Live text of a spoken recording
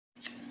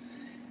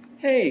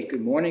Hey, good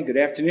morning, good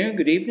afternoon,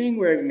 good evening,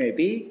 wherever you may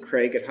be.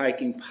 Craig at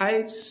Hiking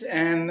Pipes,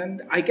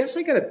 and I guess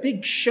I got a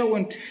big show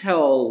and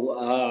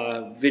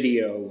tell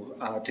video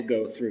to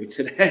go through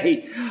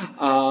today.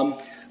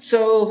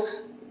 So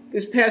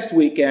this past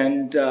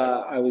weekend,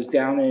 I was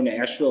down in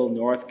Asheville,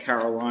 North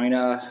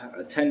Carolina,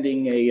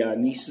 attending a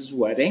niece's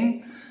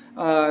wedding.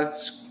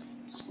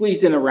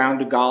 Squeezed in a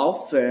round of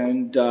golf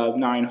and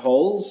 9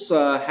 holes.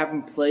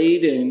 Haven't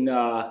played in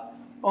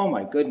oh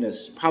my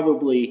goodness,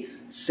 probably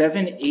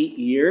 7-8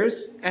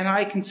 years, and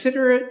I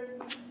consider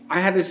it, I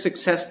had a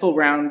successful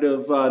round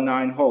of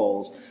 9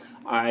 holes.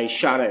 I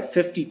shot at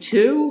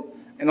 52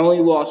 and only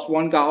lost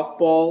 1 golf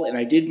ball, and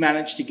I did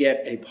manage to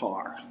get a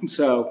par.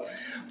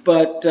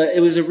 But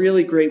it was a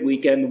really great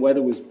weekend. The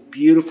weather was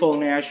beautiful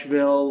in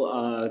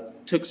Asheville.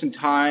 Took some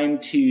time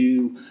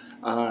to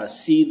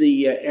see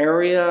the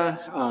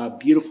area,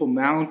 beautiful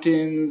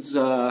mountains.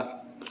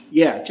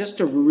 Yeah, just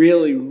a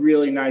really,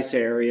 really nice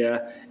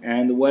area,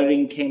 and the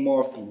wedding came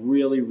off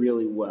really,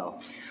 really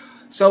well.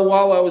 So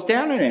while I was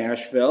down in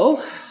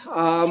Asheville,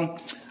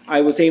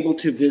 I was able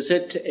to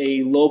visit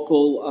a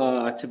local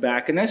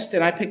tobacconist,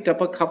 and I picked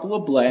up a couple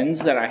of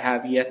blends that I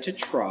have yet to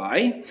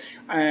try,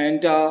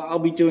 and I'll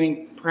be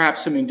doing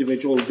perhaps some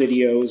individual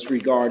videos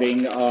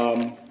regarding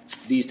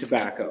these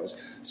tobaccos.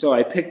 So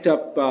I picked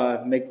up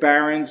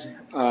McBaron's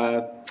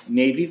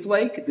Navy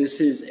Flake.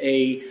 This is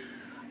a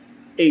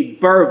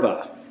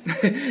Burva.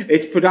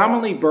 It's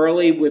predominantly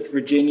burley with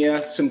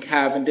Virginia, some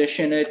Cavendish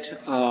in it.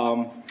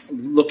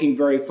 Looking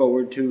very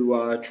forward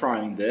to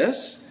trying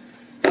this.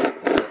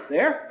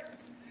 There.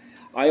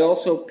 I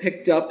also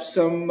picked up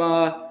some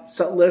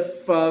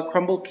Sutliff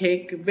Crumble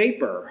Cake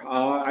Vapor.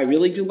 I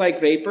really do like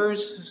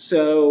vapors,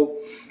 so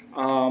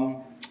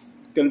going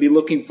to be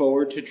looking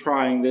forward to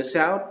trying this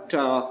out.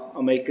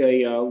 I'll make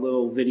a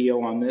little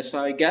video on this,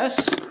 I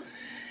guess.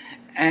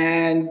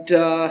 And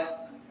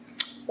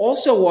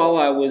also, while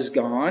I was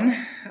gone,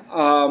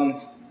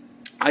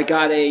 I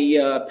got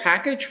a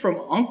package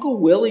from Uncle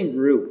Willie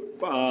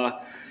Roop.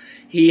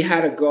 He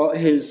had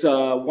his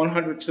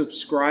 100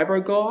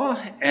 subscriber goal,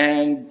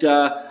 and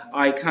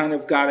I kind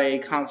of got a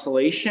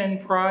consolation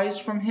prize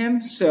from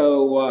him,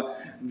 so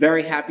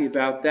very happy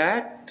about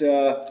that,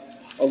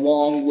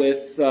 along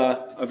with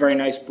a very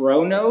nice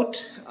bro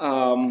note,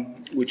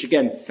 which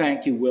again,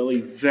 thank you,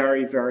 Willie,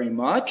 very, very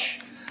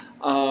much.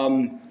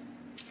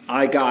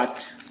 I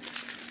got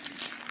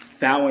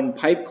Fallon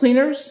pipe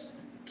cleaners.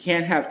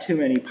 Can't have too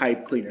many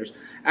pipe cleaners.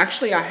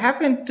 Actually, I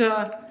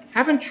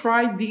haven't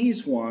tried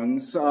these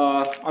ones.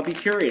 I'll be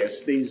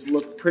curious. These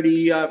look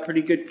pretty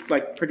good,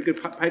 like pretty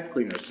good pipe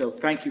cleaners. So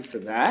thank you for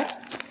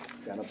that.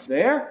 That up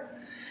there.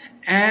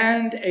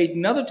 And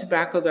another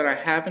tobacco that I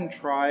haven't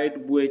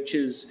tried, which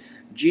is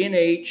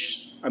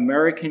G&H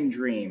American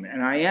Dream,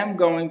 and I am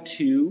going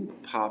to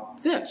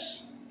pop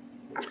this.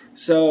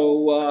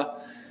 So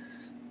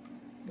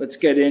let's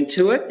get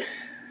into it,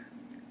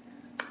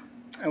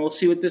 and we'll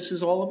see what this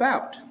is all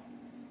about.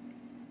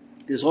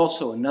 There's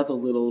also another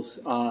little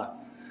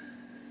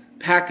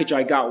package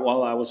I got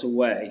while I was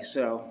away.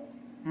 So,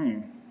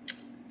 trying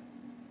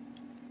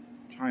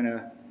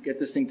to get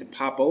this thing to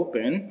pop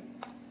open.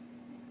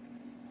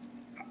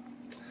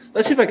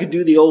 Let's see if I could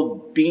do the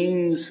old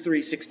Beans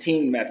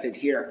 316 method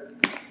here.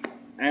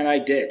 And I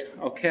did.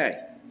 Okay.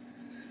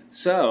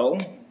 So,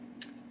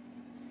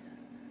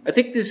 I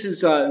think this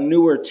is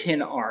newer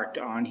tin art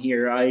on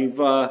here.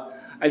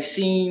 I've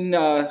seen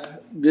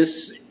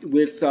this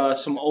with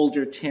some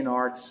older tin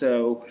art,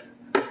 so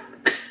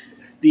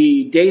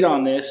the date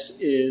on this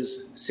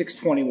is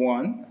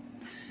 6/21,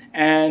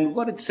 and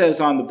what it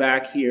says on the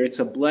back here, it's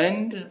a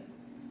blend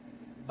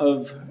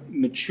of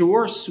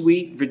mature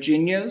sweet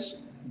Virginias,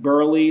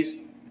 Burleys,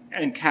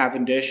 and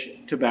Cavendish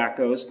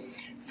tobaccos,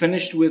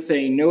 finished with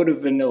a note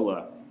of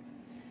vanilla,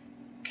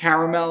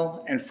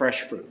 caramel, and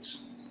fresh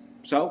fruits.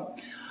 So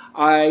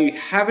I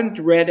haven't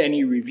read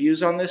any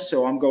reviews on this,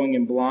 so I'm going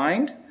in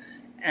blind,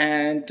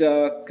 and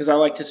because I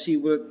like to see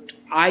what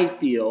I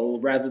feel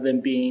rather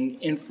than being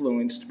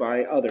influenced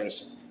by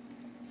others.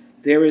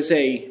 There is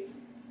a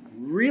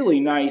really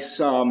nice,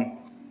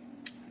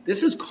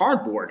 this is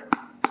cardboard.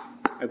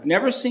 I've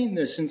never seen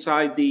this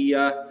inside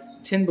the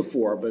tin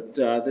before, but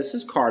this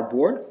is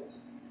cardboard.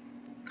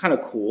 Kind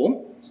of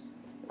cool.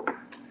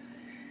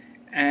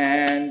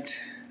 And,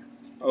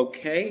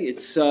 okay,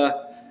 it's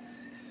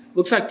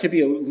looks like to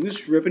be a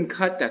loose ribbon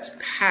cut that's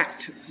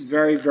packed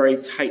very, very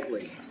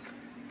tightly.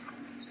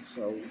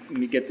 So let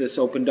me get this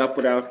opened up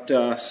without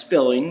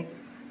spilling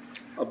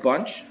a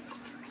bunch.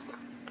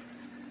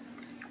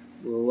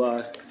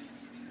 We'll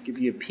give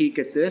you a peek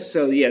at this.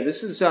 So yeah,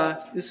 this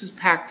is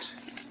packed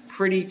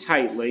pretty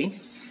tightly,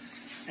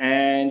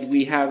 and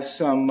we have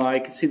some. I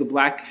can see the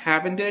black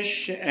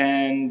Cavendish,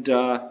 and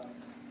let's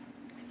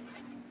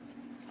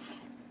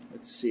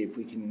see if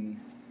we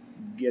can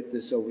get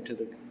this over to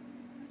the.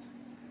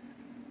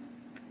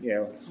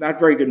 Yeah, it's not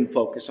very good in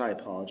focus. I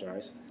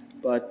apologize,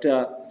 but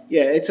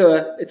yeah, it's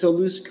a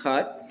loose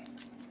cut.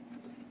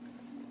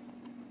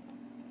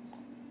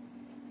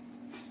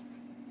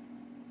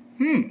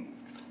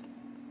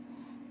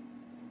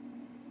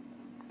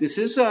 This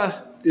is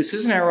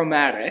an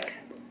aromatic.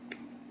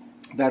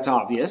 That's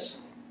obvious.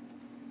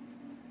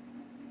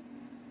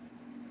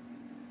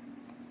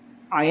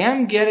 I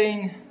am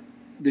getting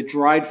the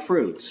dried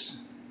fruits.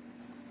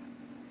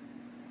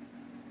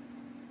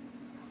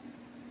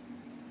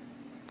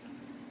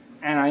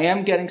 And I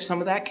am getting some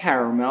of that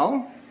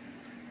caramel.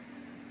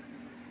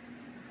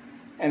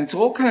 And it's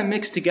all kind of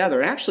mixed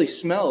together. It actually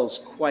smells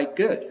quite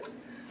good.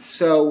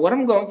 So what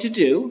I'm going to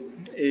do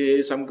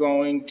is I'm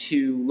going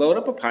to load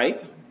up a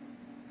pipe.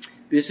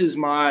 This is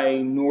my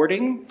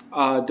Nording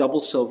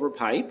double silver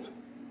pipe.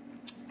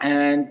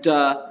 And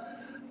I'll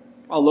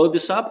load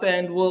this up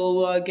and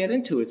we'll get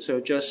into it. So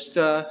just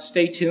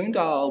stay tuned.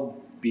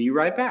 I'll be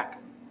right back.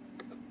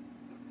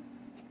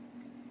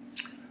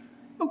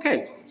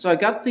 Okay, so I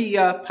got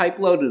the pipe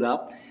loaded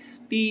up.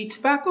 The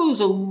tobacco is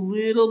a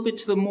little bit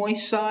to the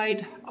moist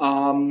side.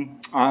 I'm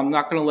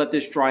not going to let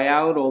this dry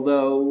out,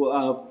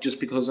 although just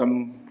because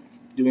I'm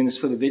doing this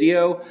for the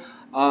video.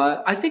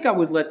 I think I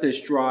would let this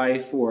dry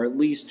for at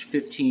least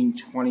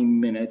 15-20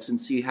 minutes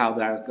and see how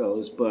that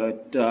goes.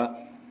 But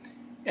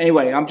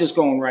anyway, I'm just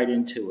going right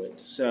into it.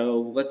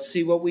 So let's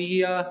see what we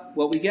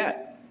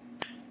get.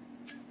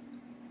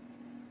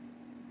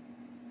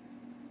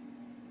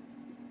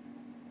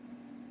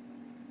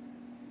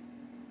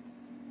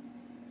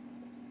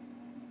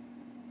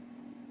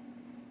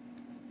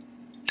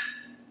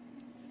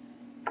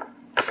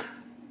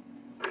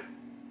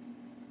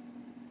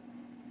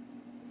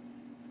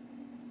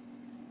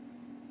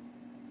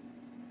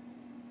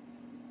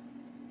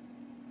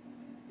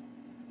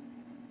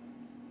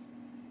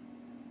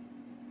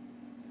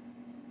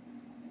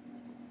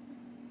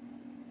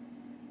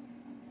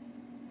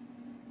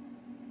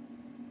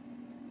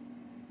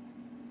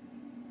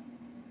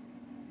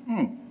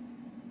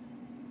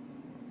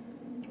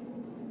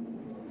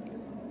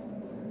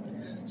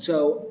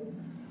 So,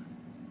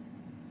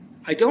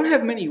 I don't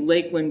have many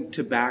Lakeland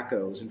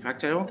tobaccos. In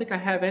fact, I don't think I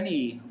have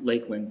any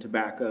Lakeland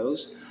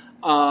tobaccos.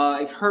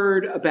 I've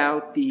heard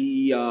about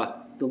the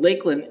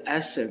Lakeland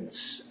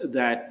essence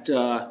that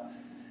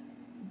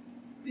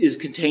is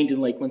contained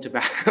in Lakeland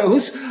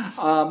tobaccos.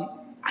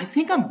 I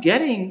think I'm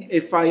getting,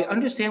 if I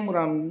understand what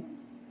I'm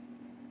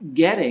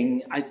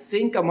getting, I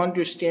think I'm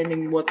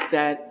understanding what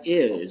that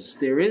is.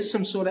 There is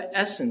some sort of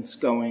essence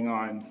going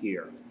on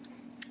here.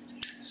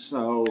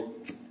 So,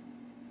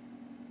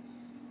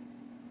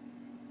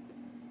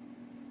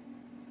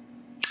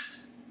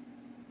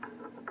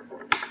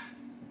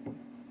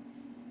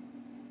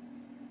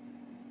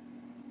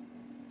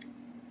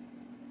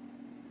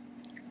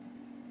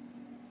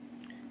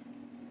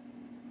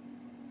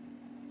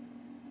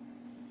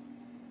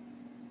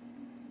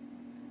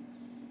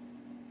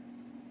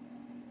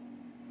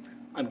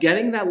 I'm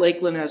getting that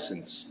Lakeland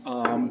essence.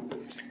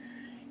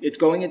 It's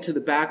going into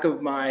the back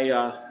of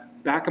my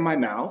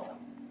mouth.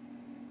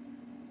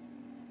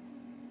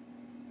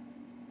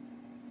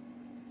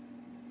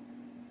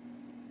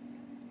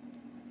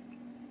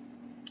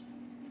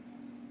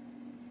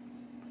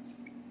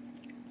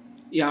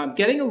 Yeah, I'm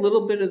getting a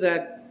little bit of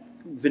that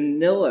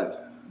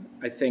vanilla.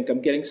 I think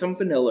I'm getting some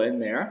vanilla in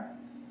there.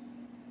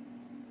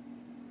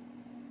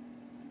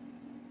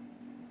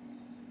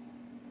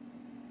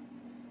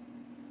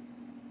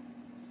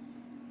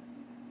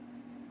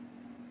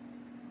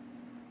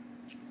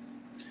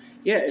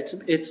 Yeah,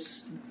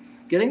 it's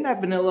getting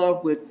that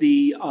vanilla with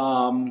the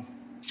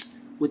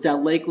with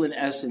that Lakeland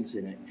essence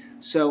in it.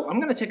 So I'm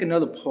going to take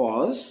another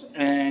pause,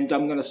 and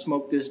I'm going to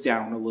smoke this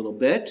down a little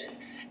bit,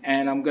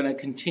 and I'm going to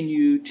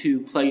continue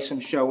to play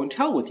some show and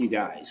tell with you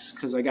guys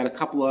because I got a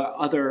couple of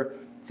other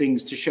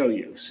things to show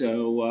you.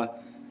 So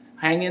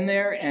hang in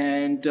there,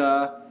 and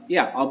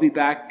yeah, I'll be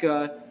back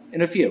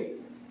in a few.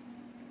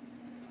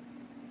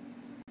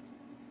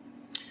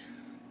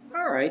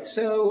 All right,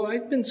 so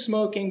I've been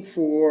smoking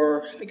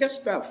for, I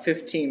guess, about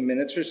 15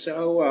 minutes or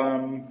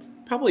so,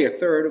 probably a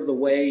third of the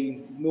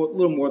way, a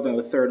little more than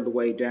a third of the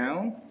way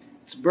down.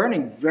 It's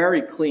burning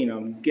very clean.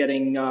 I'm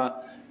getting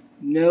no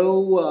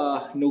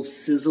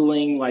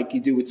sizzling like you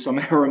do with some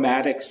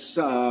aromatics.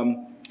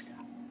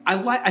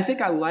 I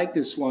think I like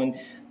this one.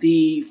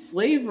 The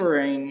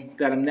flavoring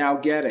that I'm now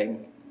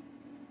getting,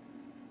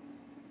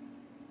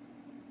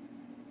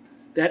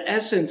 that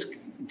essence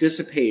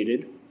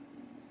dissipated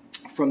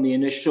from the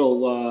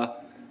initial,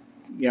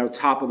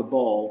 top of the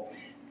bowl.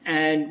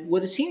 And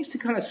what it seems to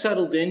kind of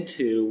settled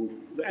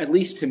into, at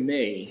least to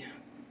me,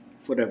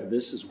 for whatever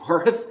this is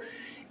worth,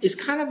 is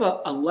kind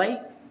of a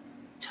light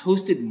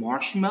toasted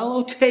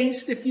marshmallow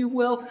taste, if you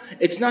will.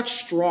 It's not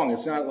strong.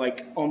 It's not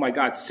like, oh my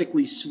God,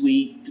 sickly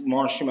sweet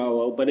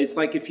marshmallow. But it's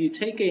like if you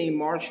take a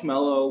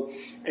marshmallow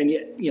and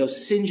you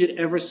singe it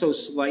ever so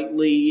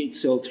slightly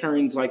so it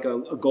turns like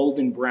a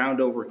golden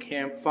brown over a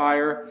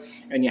campfire,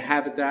 and you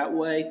have it that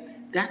way.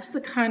 That's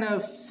the kind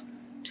of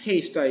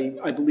taste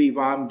I believe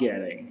I'm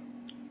getting.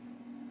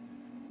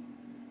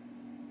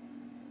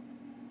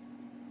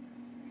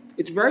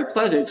 It's very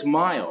pleasant. It's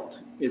mild.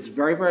 It's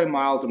very, very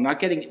mild. I'm not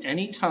getting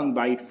any tongue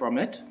bite from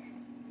it.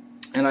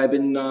 And I've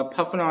been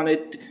puffing on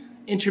it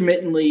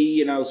intermittently,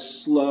 you know,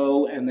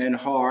 slow and then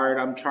hard.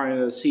 I'm trying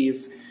to see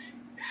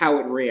how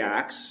it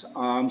reacts.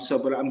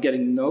 But I'm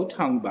getting no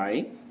tongue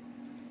bite.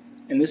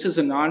 And this is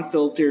a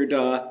non-filtered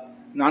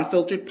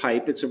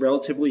pipe. It's a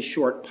relatively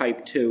short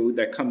pipe too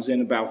that comes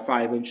in about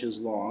 5 inches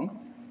long.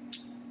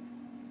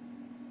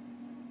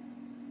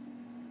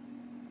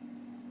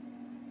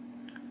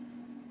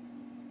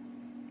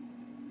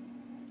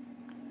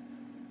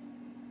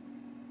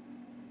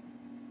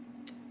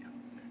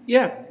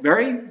 Yeah,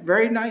 very,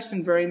 very nice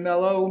and very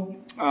mellow.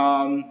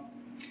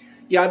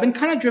 Yeah, I've been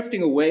kind of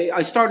drifting away.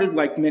 I started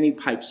like many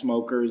pipe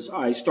smokers.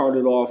 I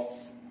started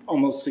off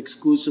almost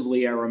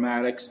exclusively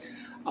aromatics,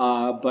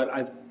 but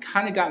I've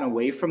kind of gotten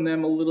away from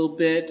them a little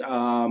bit.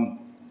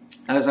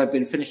 As I've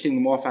been finishing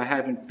them off, I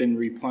haven't been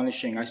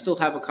replenishing. I still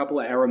have a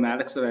couple of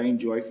aromatics that I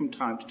enjoy from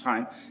time to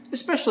time,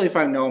 especially if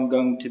I know I'm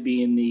going to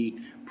be in the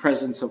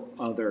presence of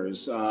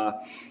others.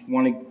 Don't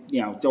want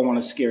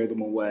to scare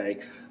them away.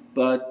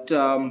 But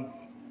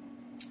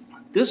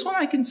this one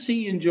I can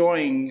see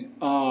enjoying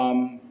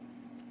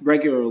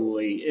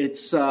regularly.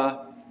 It's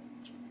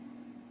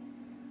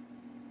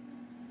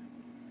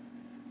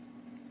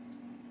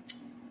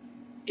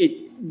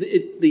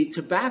the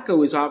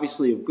tobacco is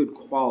obviously of good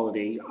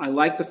quality. I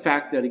like the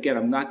fact that, again,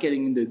 I'm not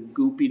getting the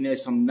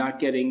goopiness. I'm not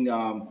getting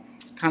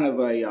kind of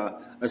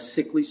a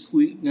sickly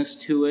sweetness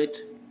to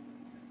it.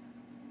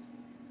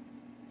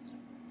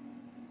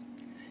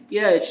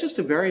 Yeah, it's just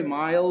a very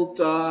mild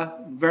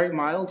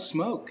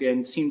smoke,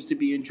 and seems to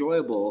be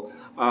enjoyable.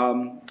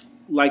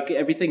 Like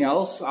everything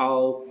else,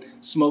 I'll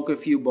smoke a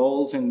few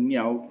bowls and, you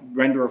know,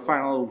 render a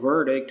final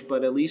verdict.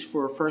 But at least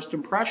for a first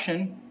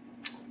impression,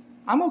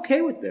 I'm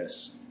okay with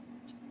this.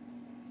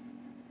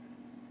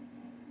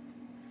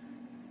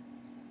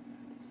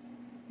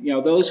 You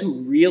know, those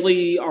who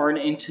really aren't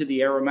into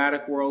the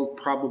aromatic world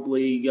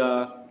probably, you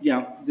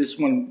know, this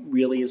one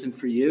really isn't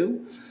for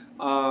you.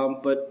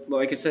 But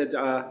like I said,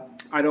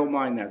 I don't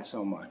mind that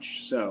so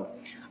much. So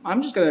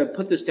I'm just going to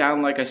put this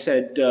down, like I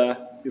said,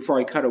 before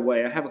I cut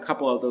away. I have a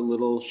couple other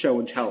little show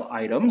and tell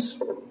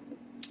items.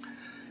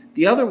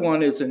 The other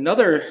one is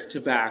another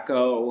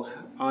tobacco.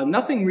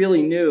 Nothing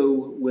really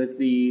new with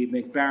the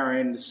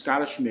McBaron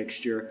Scottish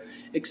mixture,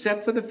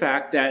 except for the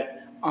fact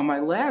that on my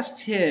last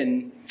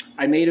tin,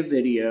 I made a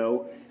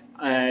video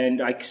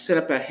and I set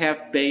up a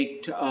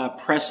half-baked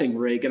pressing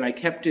rig, and I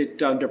kept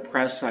it under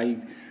press. I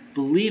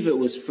believe it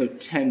was for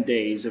 10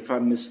 days. If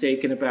I'm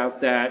mistaken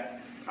about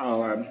that,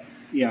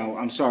 you know,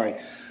 I'm sorry.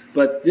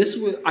 But this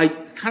was, I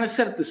kind of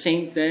set up the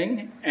same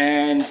thing,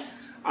 and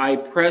I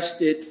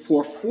pressed it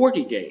for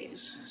 40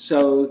 days.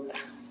 So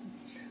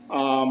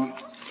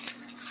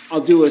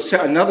I'll do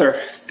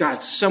another,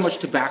 God, so much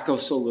tobacco,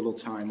 so little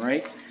time,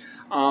 right?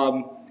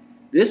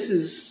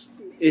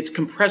 It's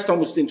compressed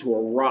almost into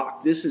a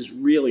rock. This is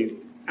really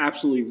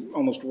absolutely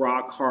almost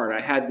rock hard.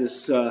 I had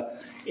this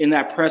in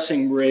that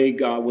pressing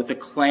rig with a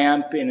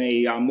clamp in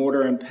a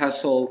mortar and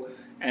pestle,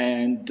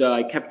 and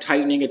I kept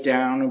tightening it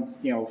down,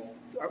 you know,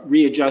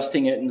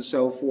 readjusting it and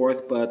so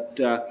forth. But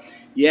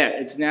yeah,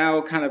 it's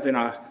now kind of in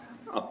a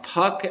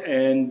puck,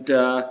 and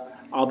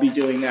I'll be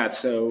doing that.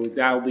 So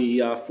that'll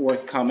be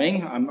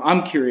forthcoming.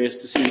 I'm curious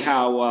to see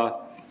how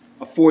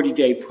a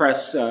 40-day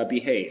press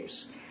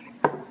behaves.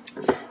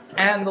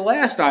 And the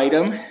last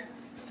item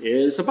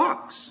is a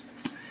box.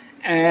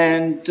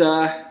 And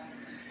I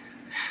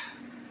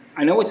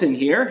know what's in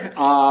here.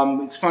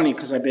 It's funny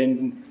because I've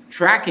been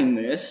tracking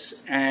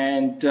this,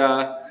 and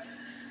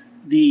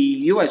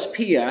the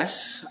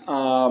USPS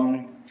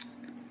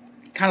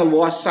kind of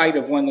lost sight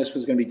of when this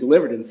was going to be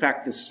delivered. In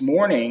fact, this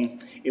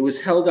morning, it was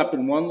held up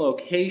in one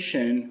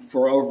location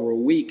for over a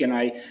week, and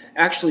I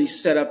actually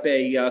set up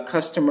a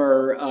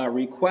customer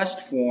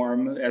request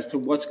form as to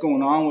what's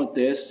going on with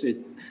this.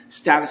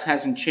 Status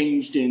hasn't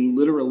changed in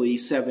literally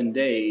 7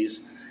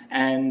 days,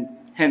 and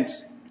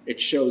hence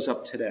it shows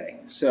up today.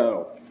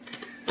 So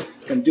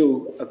I'm going to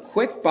do a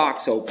quick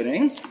box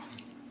opening.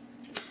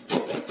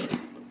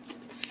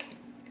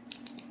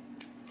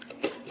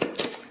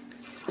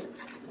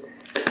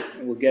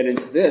 And we'll get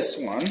into this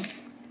one.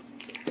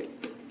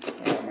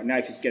 My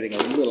knife is getting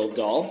a little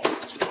dull.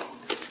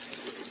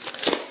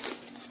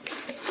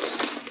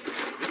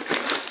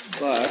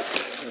 But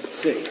let's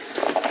see.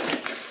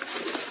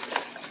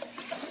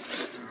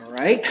 All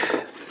right.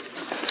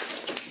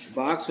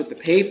 Box with the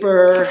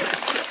paper.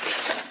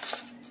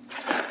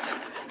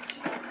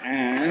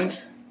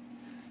 And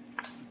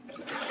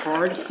a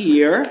card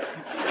here.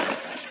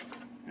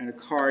 And a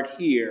card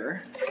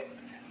here.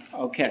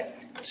 Okay.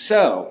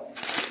 So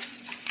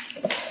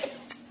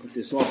put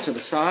this off to the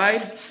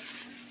side.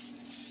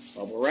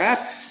 Bubble wrap.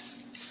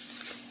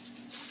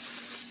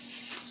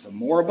 Some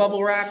more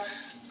bubble wrap.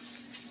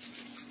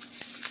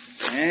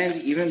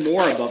 And even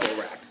more bubble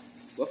wrap.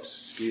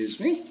 Whoops, excuse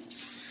me.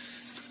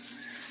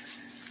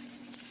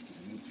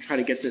 Try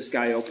to get this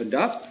guy opened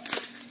up.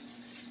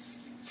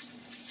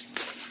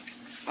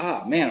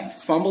 Ah, man, I'm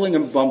fumbling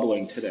and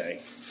bumbling today.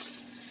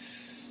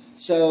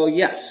 So,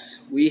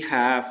 yes, we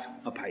have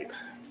a pipe.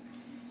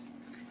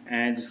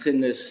 And it's in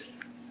this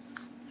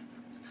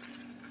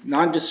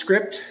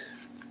nondescript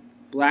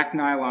black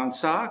nylon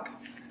sock.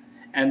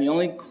 And the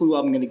only clue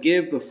I'm going to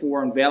give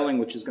before unveiling,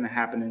 which is going to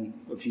happen in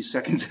a few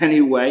seconds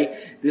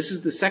anyway, this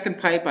is the second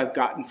pipe I've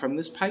gotten from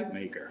this pipe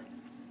maker.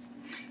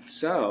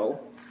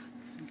 So,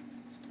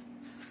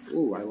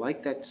 ooh, I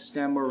like that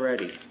stem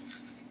already.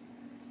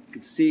 You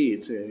can see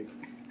it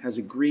has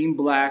a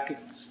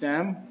green-black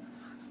stem.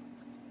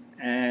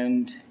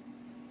 And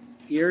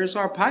here's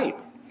our pipe.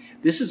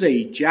 This is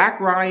a Jack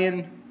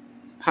Ryan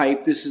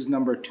pipe. This is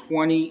number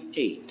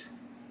 28.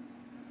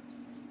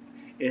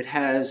 It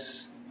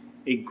has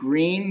a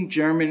green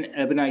German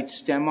ebonite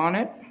stem on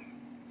it.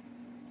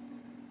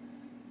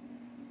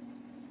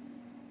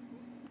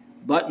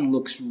 Button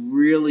looks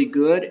really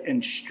good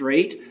and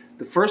straight.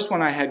 The first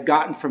one I had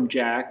gotten from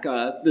Jack,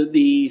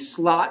 the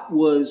slot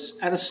was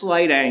at a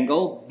slight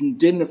angle,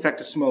 didn't affect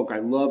the smoke. I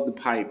love the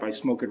pipe. I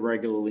smoke it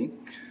regularly.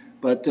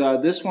 But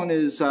this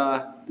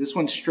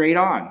one's straight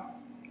on.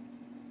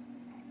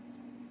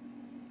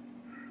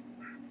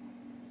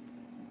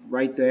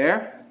 Right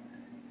there.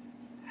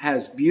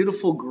 Has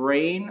beautiful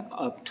grain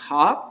up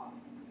top,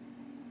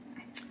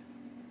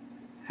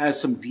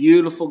 has some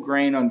beautiful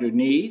grain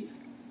underneath,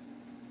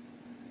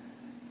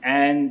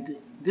 and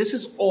this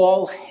is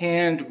all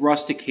hand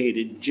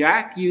rusticated.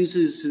 Jack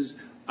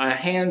uses a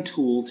hand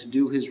tool to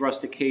do his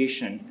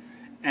rustication,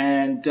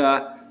 and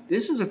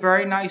this is a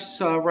very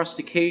nice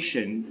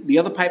rustication. The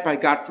other pipe I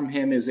got from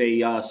him is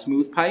a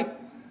smooth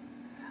pipe.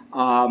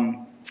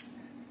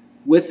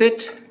 With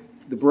it,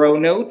 the bro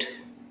note.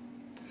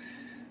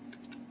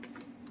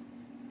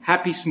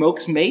 Happy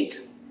smokes,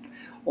 mate.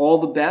 All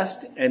the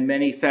best and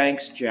many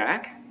thanks,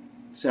 Jack.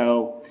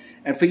 So,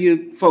 and for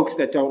you folks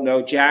that don't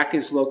know, Jack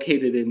is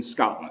located in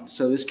Scotland.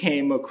 So this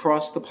came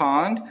across the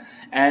pond.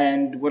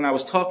 And when I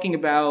was talking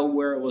about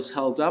where it was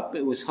held up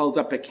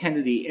at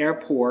Kennedy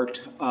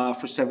Airport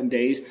for 7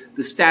 days.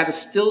 The status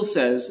still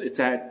says it's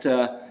at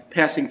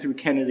passing through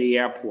Kennedy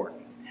Airport.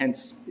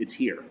 Hence, it's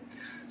here.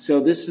 So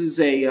this is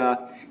a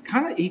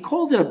he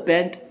called it a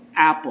bent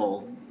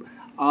apple.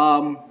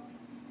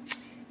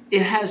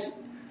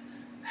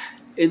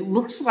 It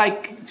looks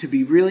like, to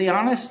be really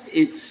honest,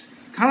 it's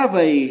kind of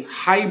a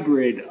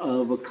hybrid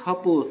of a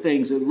couple of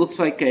things. It looks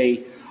like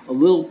a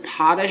little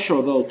pottish,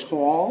 although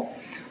tall.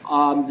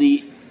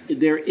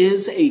 There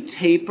is a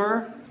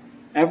taper,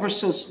 ever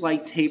so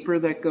slight taper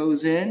that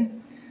goes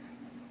in,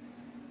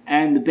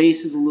 and the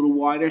base is a little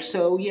wider.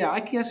 So yeah,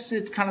 I guess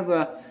it's kind of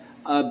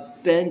a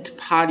bent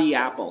potty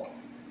apple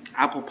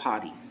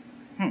potty.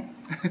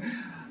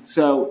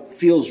 So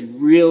feels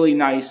really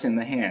nice in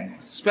the hand.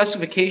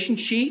 Specification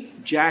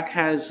sheet, Jack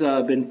has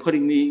been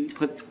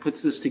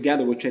puts this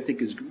together, which I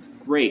think is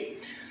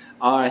great.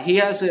 He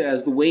has it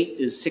as the weight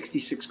is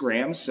 66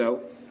 grams,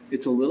 so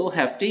it's a little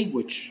hefty,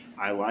 which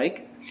I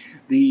like.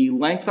 The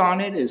length on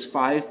it is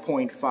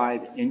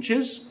 5.5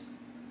 inches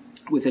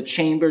with a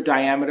chamber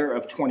diameter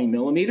of 20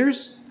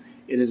 millimeters.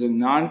 It is a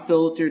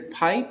non-filtered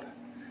pipe.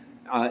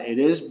 It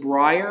is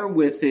briar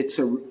with its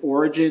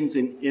origins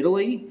in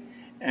Italy.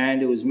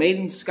 And it was made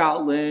in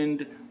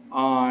Scotland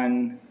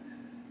on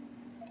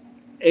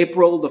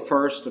April the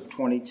 1st of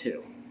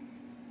 22.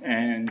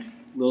 And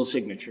little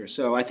signature.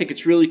 So I think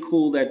it's really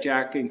cool that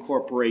Jack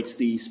incorporates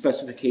the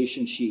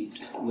specification sheet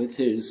with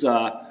his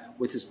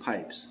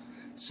pipes.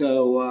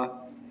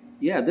 So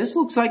yeah, this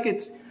looks like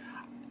it's,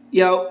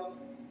 you know,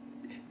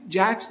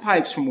 Jack's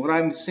pipes, from what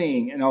I'm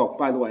seeing, and oh,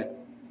 by the way,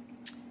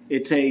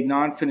 it's a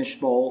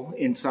non-finished bowl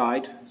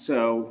inside,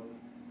 so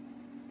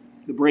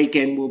the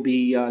break-in will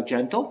be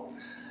gentle.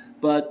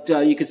 But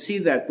you can see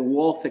that the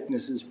wall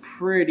thickness is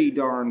pretty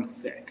darn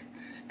thick.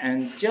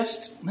 And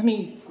just, let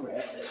me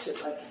grab this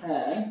if I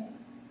can.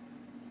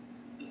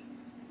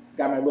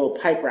 Got my little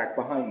pipe rack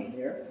behind me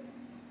here.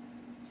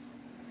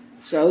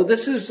 So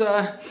this is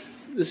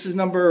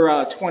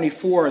number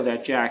 24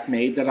 that Jack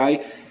made, that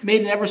I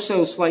made an ever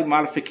so slight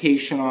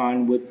modification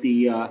on with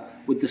the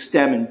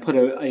stem and put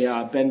a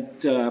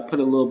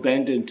little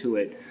bend into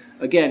it.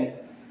 Again,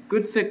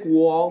 good thick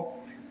wall.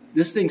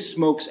 This thing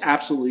smokes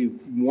absolutely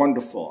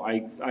wonderful.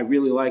 I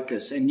really like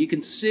this. And you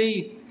can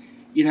see,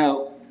 you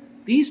know,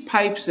 these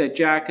pipes that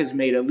Jack has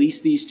made, at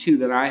least these two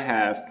that I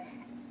have,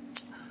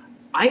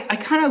 I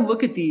kind of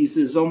look at these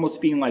as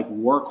almost being like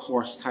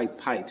workhorse type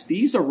pipes.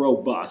 These are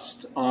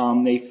robust.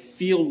 They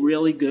feel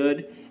really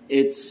good.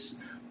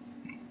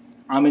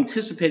 I'm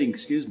anticipating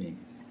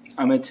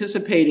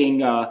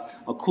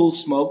a cool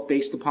smoke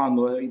based upon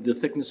the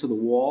thickness of the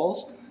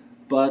walls.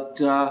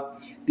 But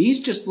these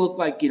just look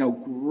like, you know,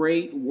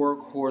 great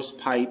workhorse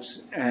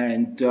pipes,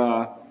 and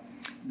like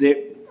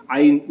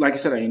I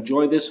said, I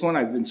enjoy this one.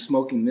 I've been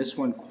smoking this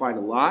one quite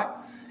a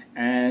lot,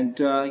 and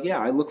yeah,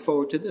 I look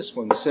forward to this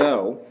one.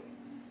 So,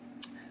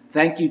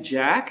 thank you,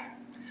 Jack.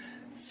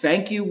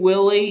 Thank you,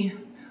 Willie,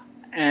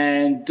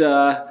 and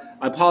I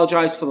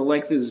apologize for the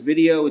length of this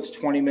video. It's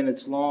 20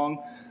 minutes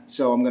long,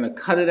 so I'm going to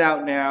cut it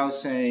out now,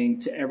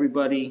 saying to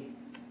everybody,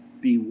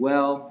 be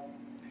well,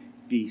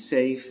 be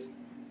safe.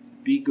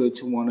 Be good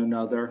to one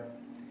another,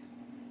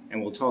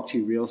 and we'll talk to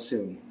you real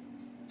soon.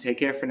 Take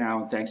care for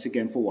now, and thanks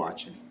again for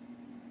watching.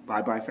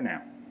 Bye-bye for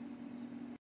now.